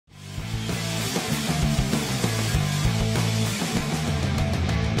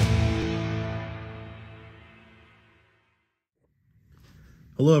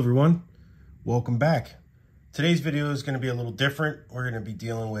Hello everyone, welcome back. Today's video is going to be a little different. We're going to be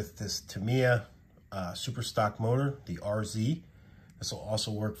dealing with this Tamiya super stock motor, the RZ. This will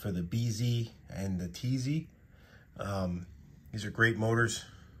also work for the BZ and the TZ. These are great motors,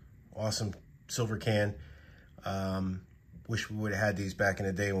 awesome silver can. Wish we would have had these back in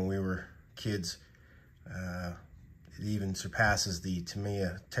the day when we were kids. It even surpasses the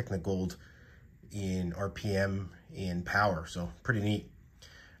Tamiya Technigold in RPM and power, so pretty neat.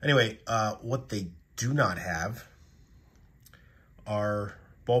 Anyway, what they do not have are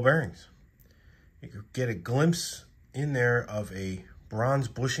ball bearings. You can get a glimpse in there of a bronze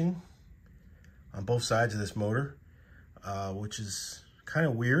bushing on both sides of this motor, which is kind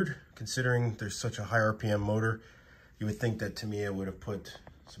of weird considering there's such a high RPM motor. You would think that Tamiya would have put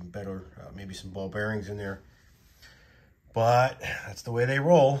some better, maybe some ball bearings in there. But that's the way they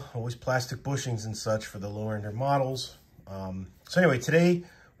roll. Always plastic bushings and such for the lower end models. So anyway, today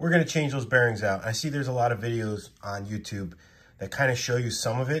we're going to change those bearings out. I see there's a lot of videos on YouTube that kind of show you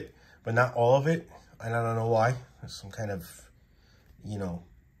some of it, but not all of it. And I don't know why. There's some kind of, you know,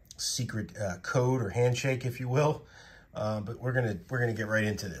 secret code or handshake, if you will. But we're gonna get right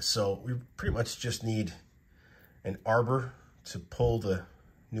into this. So we pretty much just need an arbor to pull the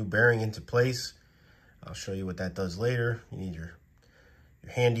new bearing into place. I'll show you what that does later. You need your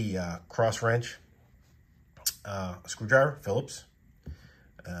handy cross wrench, a screwdriver, Phillips,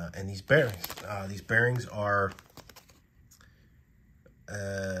 and these bearings. These bearings are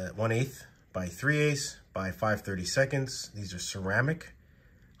 1/8 by 3/8 by 5/32. These are ceramic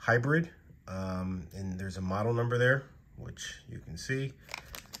hybrid, and there's a model number there, which you can see.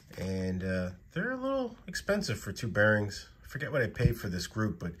 And they're a little expensive for two bearings. I forget what I paid for this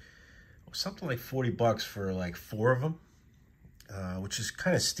group, but something like 40 bucks for like 4 of them, which is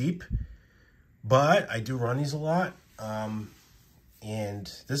kind of steep, but I do run these a lot. And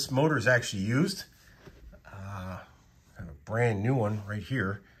this motor is actually used. I have a brand new one right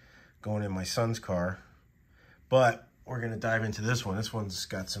here going in my son's car, but we're going to dive into this one. This one's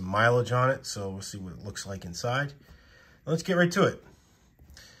got some mileage on it, so we'll see what it looks like inside. Let's get right to it.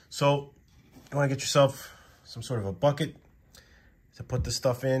 So you want to get yourself some sort of a bucket to put the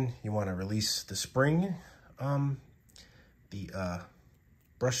stuff in. You want to release the spring, the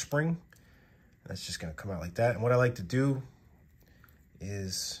brush spring. That's just going to come out like that. And what I like to do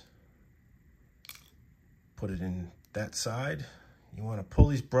is put it in that side. You want to pull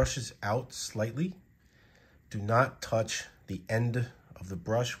these brushes out slightly. Do not touch the end of the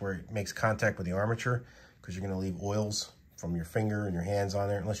brush where it makes contact with the armature, because you're going to leave oils from your finger and your hands on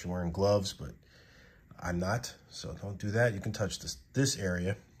there, unless you're wearing gloves, but I'm not, so don't do that. You can touch this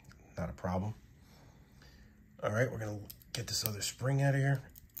area, not a problem. All right, we're gonna get this other spring out of here.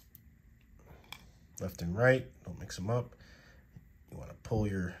 Left and right, don't mix them up. You wanna pull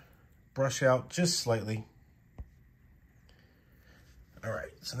your brush out just slightly. All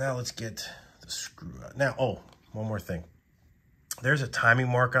right, so now let's get the screw out. Now, oh, one more thing. There's a timing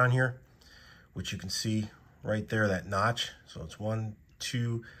mark on here, which you can see right there, that notch. So it's 1,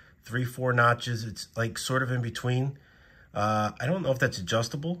 2, 3, 4 notches. It's like sort of in between. I don't know if that's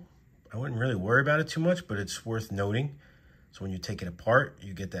adjustable. I wouldn't really worry about it too much, but it's worth noting. So when you take it apart,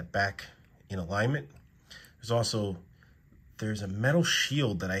 you get that back in alignment. There's a metal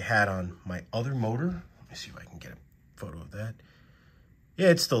shield that I had on my other motor. Let me see if I can get a photo of that. Yeah,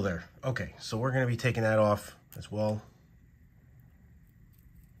 it's still there. Okay, so we're gonna be taking that off as well.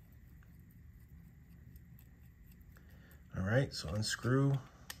 All right, so unscrew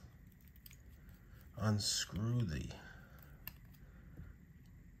the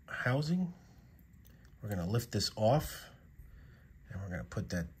housing. We're gonna lift this off and we're gonna put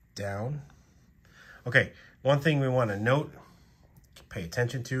that down. Okay, one thing we want to note, pay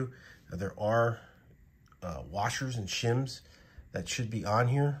attention to, there are washers and shims that should be on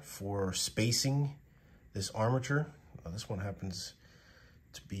here for spacing this armature. This one happens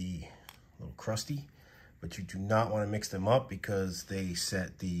to be a little crusty, but you do not want to mix them up because they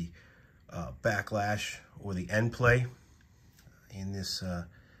set the backlash or the end play in this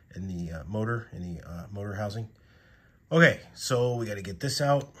in the motor housing. Okay, so we got to get this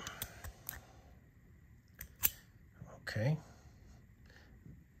out. Okay,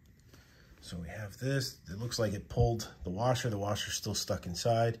 so we have this. It looks like it pulled the washer. The washer's still stuck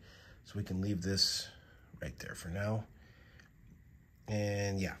inside, so we can leave this right there for now.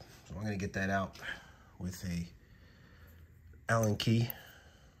 And yeah, so I'm gonna get that out with a Allen key.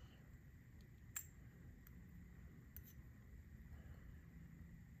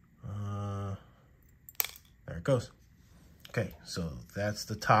 There it goes. Okay, so that's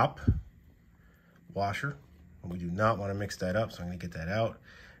the top washer. We do not want to mix that up, so I'm going to get that out.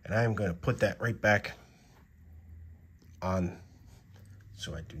 And I am going to put that right back on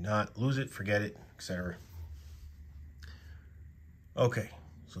so I do not lose it, forget it, etc. Okay,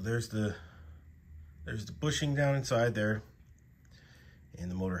 so there's the bushing down inside there in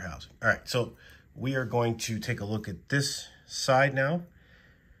the motor housing. All right, so we are going to take a look at this side now.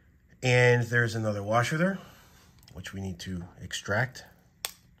 And there's another washer there, which we need to extract.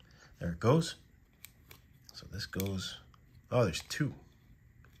 There it goes. So this goes, oh, there's two.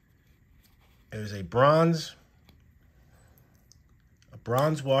 There's a bronze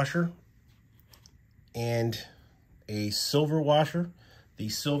washer and a silver washer. The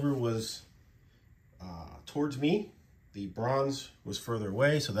silver was towards me. The bronze was further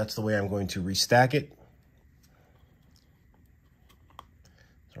away, so that's the way I'm going to restack it.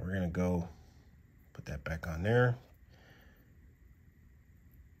 So we're gonna go put that back on there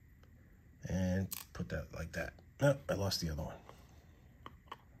and put that like that. No, I lost the other one.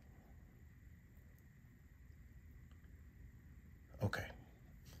 Okay.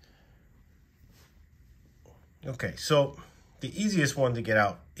 Okay, so the easiest one to get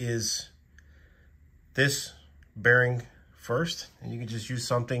out is this bearing first, and you can just use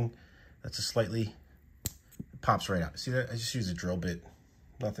something that's a slightly, it pops right out. See that? I just use a drill bit,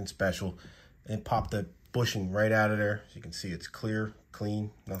 nothing special, and pop the bushing right out of there. So you can see it's clear,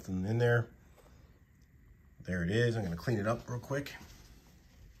 clean, nothing in there. There it is. I'm going to clean it up real quick.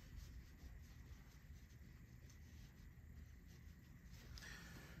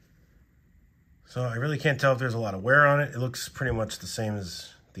 So I really can't tell if there's a lot of wear on it. It looks pretty much the same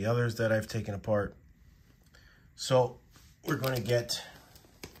as the others that I've taken apart. So we're going to get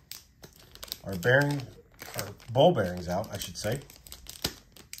our ball bearings out, I should say.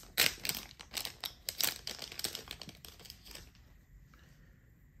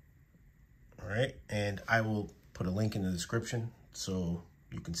 All right, and I will put a link in the description so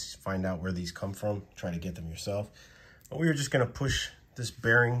you can find out where these come from, try to get them yourself. But we are just going to push this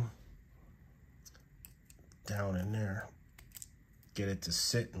bearing down in there, get it to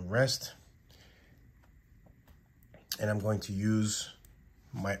sit and rest. And I'm going to use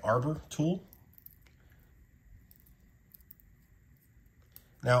my arbor tool.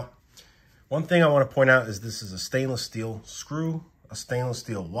 Now, one thing I want to point out is this is a stainless steel screw, a stainless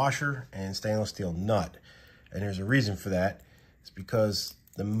steel washer, and stainless steel nut. And there's a reason for that. It's because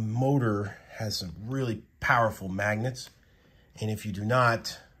the motor has some really powerful magnets. And if you do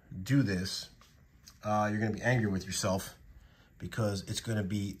not do this, you're going to be angry with yourself, because it's going to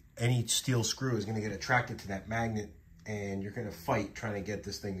be, any steel screw is going to get attracted to that magnet, and you're going to fight trying to get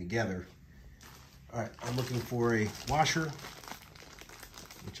this thing together. All right, I'm looking for a washer,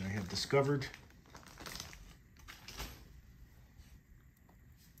 which I have discovered.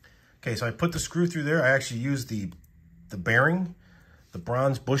 Okay, so I put the screw through there. I actually used the bearing, the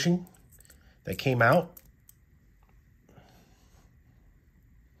bronze bushing that came out.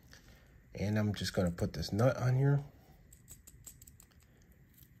 And I'm just going to put this nut on here.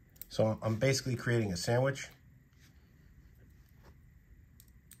 So I'm basically creating a sandwich.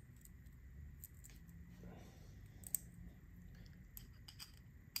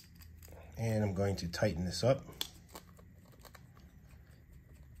 And I'm going to tighten this up.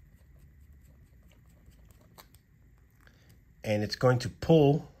 And it's going to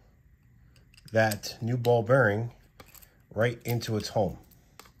pull that new ball bearing right into its home.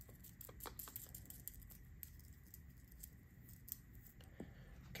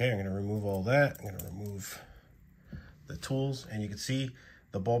 Okay, I'm going to remove all that. I'm going to remove the tools, and you can see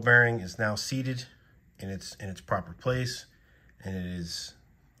the ball bearing is now seated in its proper place, and it is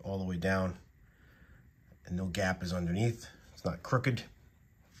all the way down, and no gap is underneath. It's not crooked.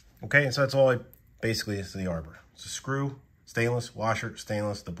 Okay, and so that's all it basically is to the arbor. It's a screw, stainless, washer,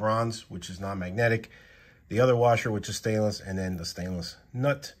 stainless, the bronze, which is non-magnetic, the other washer, which is stainless, and then the stainless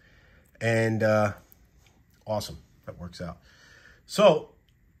nut. And awesome, that works out. So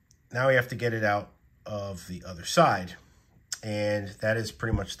now we have to get it out of the other side, and that is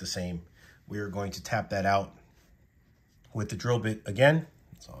pretty much the same. We are going to tap that out with the drill bit again.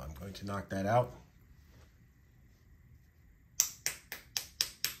 So I'm going to knock that out.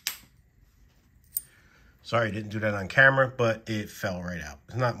 Sorry, I didn't do that on camera, but it fell right out.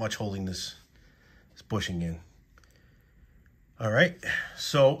 There's not much holding this bushing in. All right,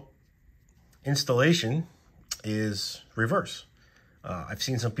 so installation is reverse. I've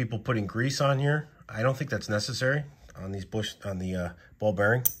seen some people putting grease on here. I don't think that's necessary on these ball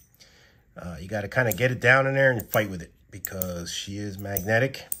bearing. You got to kind of get it down in there and fight with it, because she is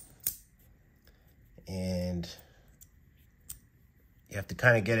magnetic, and you have to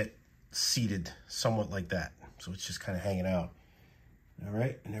kind of get it seated somewhat like that. so it's just kind of hanging out. All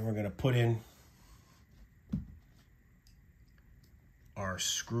right, and then we're gonna put in our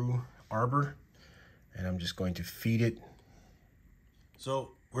screw arbor, and I'm just going to feed it.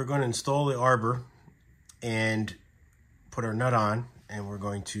 So we're going to install the arbor and put our nut on, and we're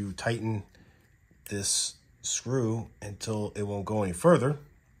going to tighten this screw until it won't go any further,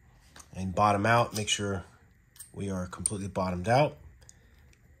 and bottom out, make sure we are completely bottomed out.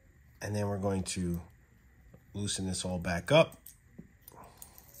 And then we're going to loosen this all back up.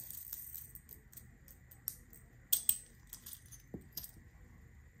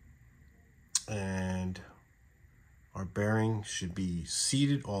 And our bearing should be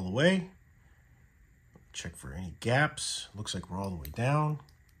seated all the way. Check for any gaps. Looks like we're all the way down.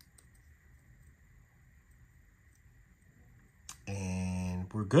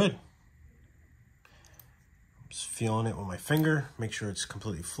 And we're good. Just feeling it with my finger, make sure it's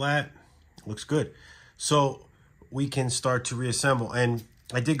completely flat. Looks good. So we can start to reassemble. And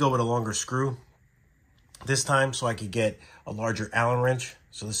I did go with a longer screw this time so I could get a larger Allen wrench.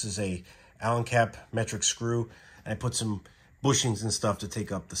 So this is a Allen cap metric screw. And I put some bushings and stuff to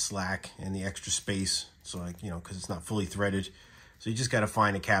take up the slack and the extra space. So because it's not fully threaded. So you just got to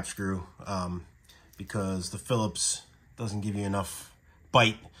find a cap screw because the Phillips doesn't give you enough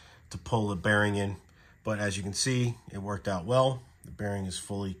bite to pull the bearing in. But as you can see, it worked out well. The bearing is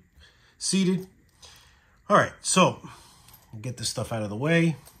fully seated. All right, so get this stuff out of the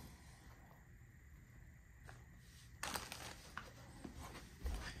way.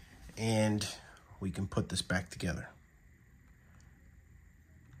 And we can put this back together.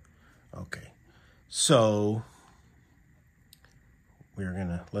 Okay, so we're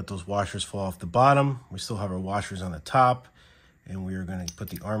gonna let those washers fall off the bottom. We still have our washers on the top, and we are gonna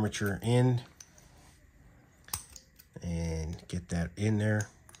put the armature in and get that in there.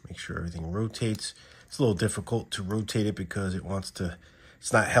 Make sure everything rotates. It's a little difficult to rotate it because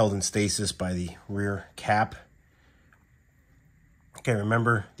it's not held in stasis by the rear cap. Okay,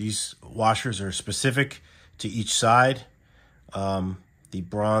 remember these washers are specific to each side. The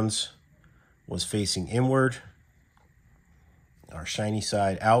bronze was facing inward, our shiny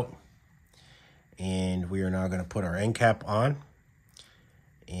side out, and we are now going to put our end cap on.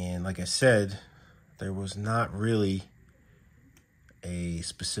 And like I said, there was not really a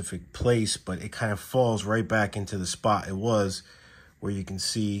specific place, but it kind of falls right back into the spot it was, where you can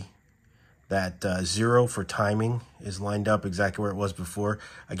see that 0 for timing is lined up exactly where it was before.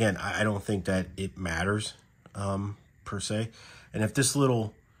 Again, I don't think that it matters per se. And if this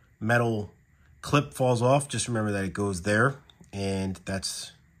little metal clip falls off, just remember that it goes there, and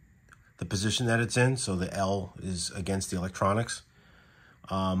that's the position that it's in. So the L is against the electronics.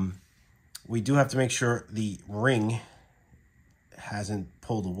 We do have to make sure the ring hasn't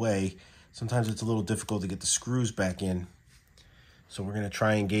pulled away. Sometimes it's a little difficult to get the screws back in. So we're going to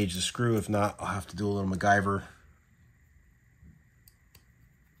try and engage the screw. If not, I'll have to do a little MacGyver.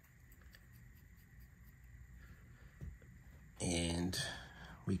 And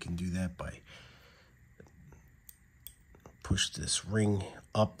we can do that by push this ring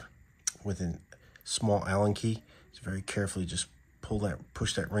up with a small Allen key. Just very carefully just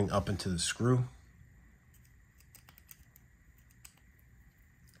push that ring up into the screw.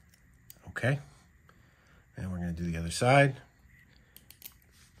 Okay. And we're going to do the other side.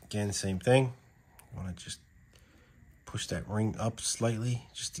 Again, same thing. I want to just push that ring up slightly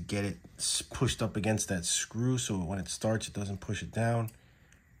just to get it pushed up against that screw so when it starts, it doesn't push it down.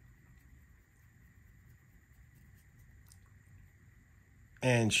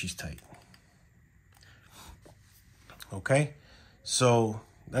 And she's tight. Okay, so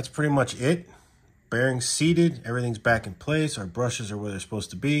that's pretty much it. Bearings seated, everything's back in place. Our brushes are where they're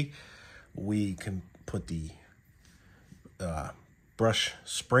supposed to be. We can put the brush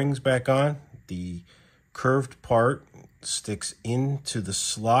springs back on. The curved part sticks into the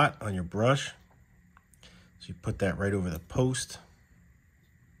slot on your brush. So you put that right over the post.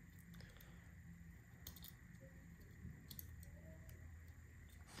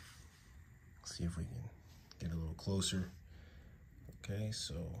 See if we can get a little closer. Okay,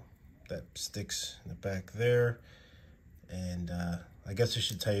 so that sticks in the back there. And I guess I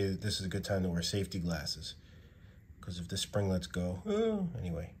should tell you that this is a good time to wear safety glasses, because if this spring lets go,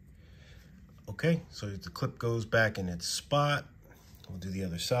 anyway. Okay, so the clip goes back in its spot. We'll do the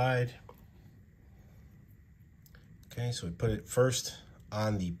other side. Okay, so we put it first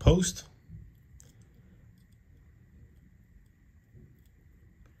on the post.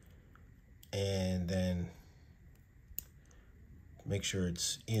 And then make sure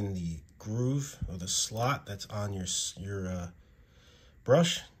it's in the groove or the slot that's on your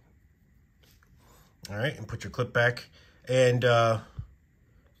brush. All right, and put your clip back. And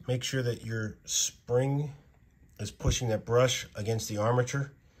make sure that your spring is pushing that brush against the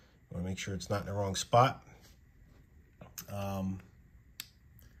armature. You want to make sure it's not in the wrong spot.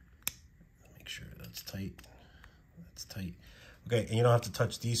 Make sure that's tight. That's tight. Okay, and you don't have to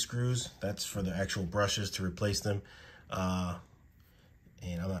touch these screws. That's for the actual brushes to replace them.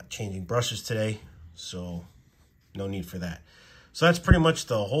 And I'm not changing brushes today, so no need for that. So that's pretty much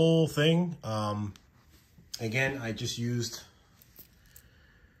the whole thing. Again, I just used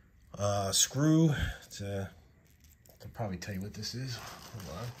a screw to probably tell you what this is.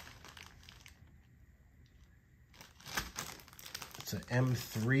 Hold on. It's an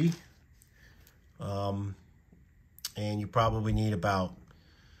M3. And you probably need about,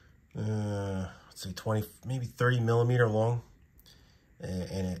 let's say 20, maybe 30 millimeter long,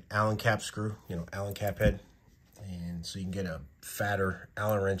 and an Allen cap screw, you know, Allen cap head. And so you can get a fatter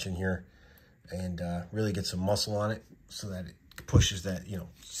Allen wrench in here and really get some muscle on it so that it pushes that, you know,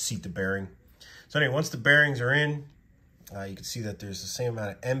 seat the bearing. So anyway, once the bearings are in, you can see that there's the same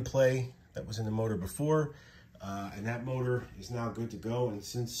amount of end play that was in the motor before. And that motor is now good to go. And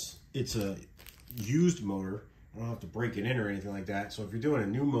since it's a used motor, I don't have to break it in or anything like that. So if you're doing a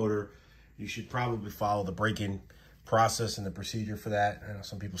new motor, you should probably follow the break-in process and the procedure for that. I know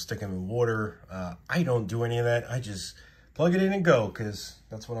some people stick them in water. I don't do any of that. I just plug it in and go, because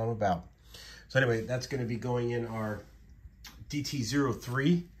that's what I'm about. So anyway, that's going to be going in our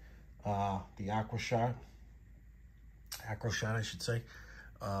DT03, the Aqua Shot, I should say.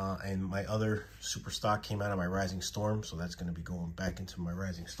 And my other super stock came out of my Rising Storm, so that's going to be going back into my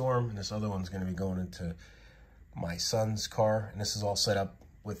Rising Storm, and this other one's going to be going into my son's car, and this is all set up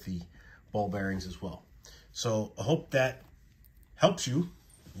with the ball bearings as well. So I hope that helps you.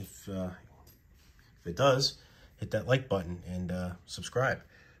 If it does, hit that like button and subscribe.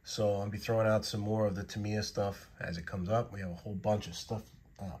 So I'll be throwing out some more of the Tamiya stuff as it comes up. We have a whole bunch of stuff,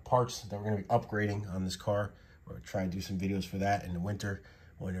 parts that we're going to be upgrading on this car. We're going to try and do some videos for that in the winter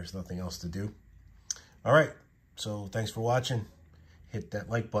when there's nothing else to do. All right, so thanks for watching. Hit that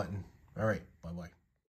like button. All right, bye-bye.